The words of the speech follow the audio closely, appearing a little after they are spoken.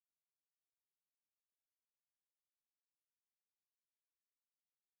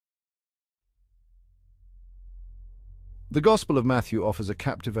The Gospel of Matthew offers a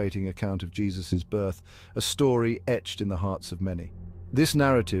captivating account of Jesus' birth, a story etched in the hearts of many. This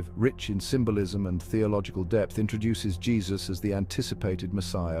narrative, rich in symbolism and theological depth, introduces Jesus as the anticipated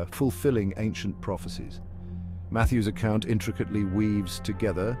Messiah, fulfilling ancient prophecies. Matthew's account intricately weaves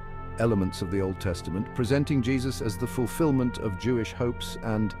together elements of the Old Testament, presenting Jesus as the fulfillment of Jewish hopes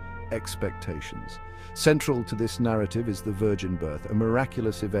and expectations. Central to this narrative is the virgin birth, a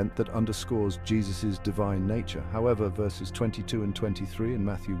miraculous event that underscores Jesus' divine nature. However, verses 22 and 23 in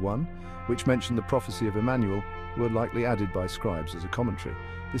Matthew 1, which mention the prophecy of Emmanuel, were likely added by scribes as a commentary.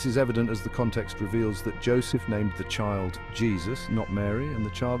 This is evident as the context reveals that Joseph named the child Jesus, not Mary, and the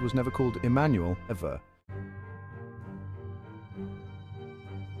child was never called Emmanuel ever.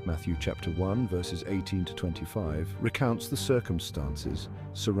 Matthew chapter 1, verses 18 to 25, recounts the circumstances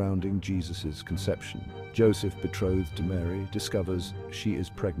surrounding Jesus' conception. Joseph, betrothed to Mary, discovers she is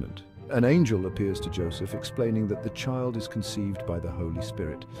pregnant. An angel appears to Joseph, explaining that the child is conceived by the Holy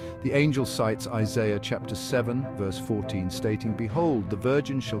Spirit. The angel cites Isaiah chapter 7, verse 14, stating, "Behold, the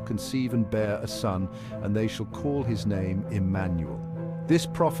virgin shall conceive and bear a son, and they shall call his name Emmanuel." This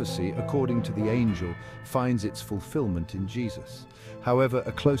prophecy, according to the angel, finds its fulfillment in Jesus. However,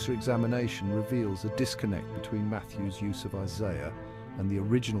 a closer examination reveals a disconnect between Matthew's use of Isaiah and the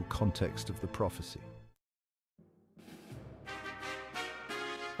original context of the prophecy.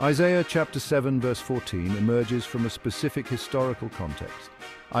 Isaiah chapter 7, verse 14 emerges from a specific historical context.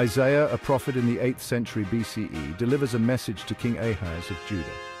 Isaiah, a prophet in the 8th century BCE, delivers a message to King Ahaz of Judah.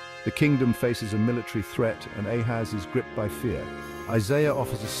 The kingdom faces a military threat, and Ahaz is gripped by fear. Isaiah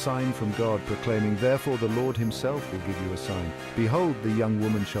offers a sign from God, proclaiming, "Therefore the Lord himself will give you a sign. Behold, the young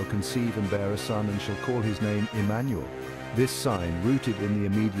woman shall conceive and bear a son, and shall call his name Emmanuel." This sign, rooted in the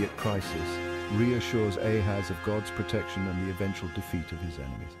immediate crisis, reassures Ahaz of God's protection and the eventual defeat of his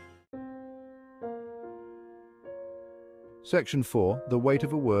enemies. Section 4. The weight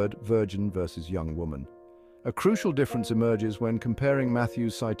of a word, virgin versus young woman. A crucial difference emerges when comparing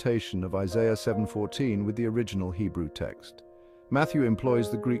Matthew's citation of Isaiah 7:14 with the original Hebrew text. Matthew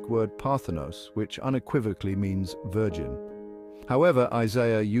employs the Greek word parthenos, which unequivocally means virgin. However,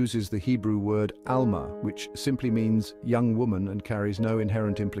 Isaiah uses the Hebrew word alma, which simply means young woman and carries no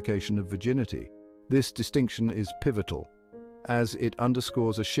inherent implication of virginity. This distinction is pivotal, as it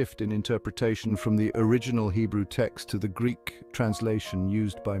underscores a shift in interpretation from the original Hebrew text to the Greek translation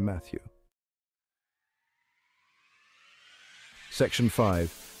used by Matthew. Section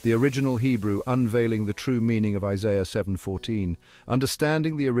 5. The original Hebrew, unveiling the true meaning of Isaiah 7:14.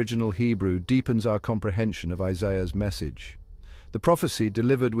 Understanding the original Hebrew deepens our comprehension of Isaiah's message. The prophecy,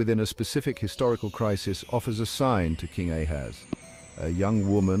 delivered within a specific historical crisis, offers a sign to King Ahaz. A young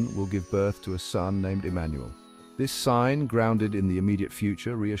woman will give birth to a son named Emmanuel. This sign, grounded in the immediate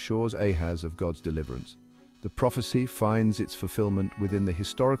future, reassures Ahaz of God's deliverance. The prophecy finds its fulfillment within the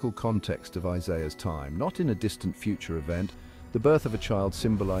historical context of Isaiah's time, not in a distant future event. The birth of a child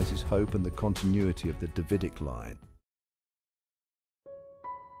symbolizes hope and the continuity of the Davidic line.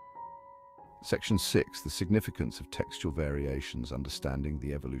 Section 6. The significance of textual variations, understanding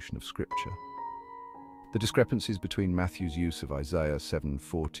the evolution of Scripture. The discrepancies between Matthew's use of Isaiah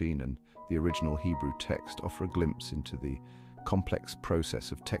 7:14 and the original Hebrew text offer a glimpse into the complex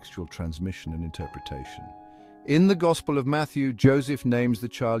process of textual transmission and interpretation. In the Gospel of Matthew, Joseph names the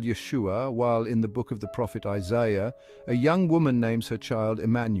child Yeshua, while in the book of the prophet Isaiah, a young woman names her child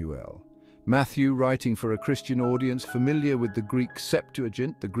Emmanuel. Matthew, writing for a Christian audience familiar with the Greek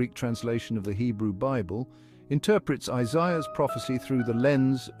Septuagint, the Greek translation of the Hebrew Bible, interprets Isaiah's prophecy through the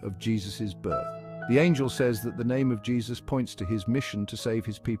lens of Jesus' birth. The angel says that the name of Jesus points to his mission to save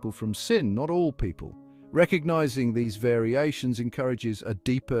his people from sin, not all people. Recognizing these variations encourages a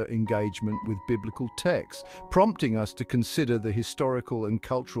deeper engagement with biblical texts, prompting us to consider the historical and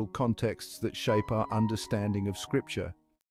cultural contexts that shape our understanding of Scripture.